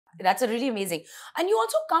That's a really amazing. And you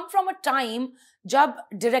also come from a time jab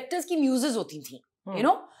directors ki muses hoti thi, you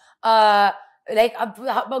know, like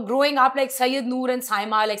growing up, like Sayyid Noor and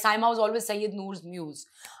Saima, like Saima was always Sayyid Noor's muse.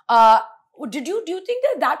 Do you think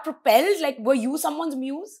that propelled, like, were you someone's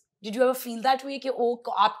muse? Did you ever feel that way कि oh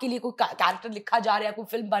आपके लिए कोई character लिखा जा रहा है, कोई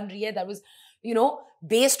film बन रही है that was, you know,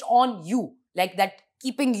 based on you, like that,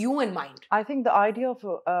 keeping you in mind? I think the idea of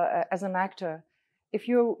as an actor, if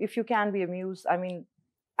you can be a muse, I mean,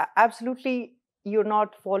 absolutely, you're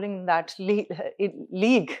not falling in that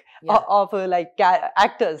league of like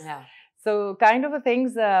actors. Yeah. So kind of a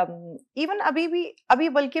things. Even अभी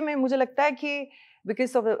बल्कि मैं मुझे लगता है कि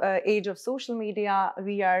because of the age of social media,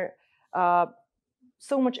 we are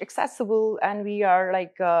so much accessible, and we are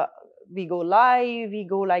like we go live, we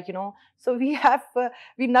go like, you know, so we have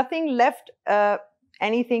we nothing left.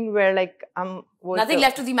 Anything where like nothing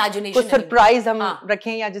left to the imagination. कुछ surprise हम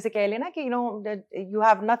रखें या जैसे कह लेना कि you know that you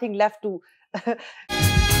have nothing left to